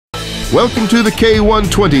Welcome to the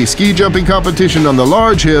K120 ski jumping competition on the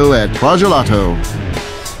large hill at PRAGELATO.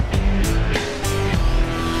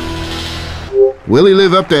 Will he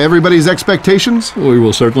live up to everybody's expectations? We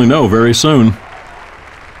will certainly know very soon.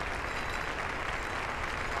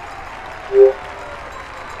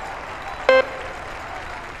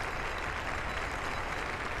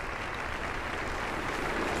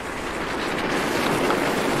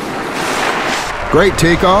 Great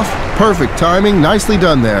takeoff, perfect timing, nicely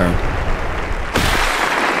done there.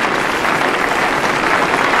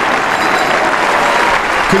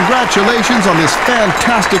 Congratulations on this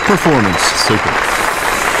fantastic performance. Super.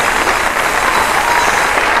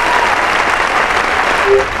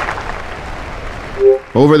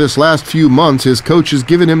 Over this last few months, his coach has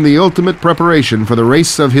given him the ultimate preparation for the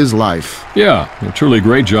race of his life. Yeah, a truly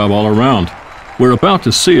great job all around. We're about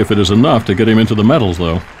to see if it is enough to get him into the medals,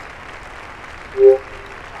 though.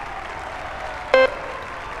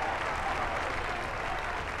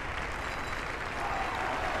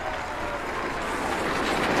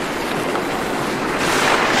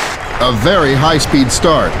 A very high-speed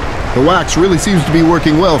start. The wax really seems to be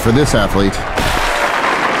working well for this athlete.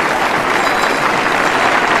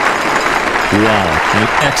 Wow, an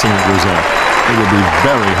excellent result. It will be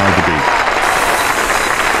very hard to beat.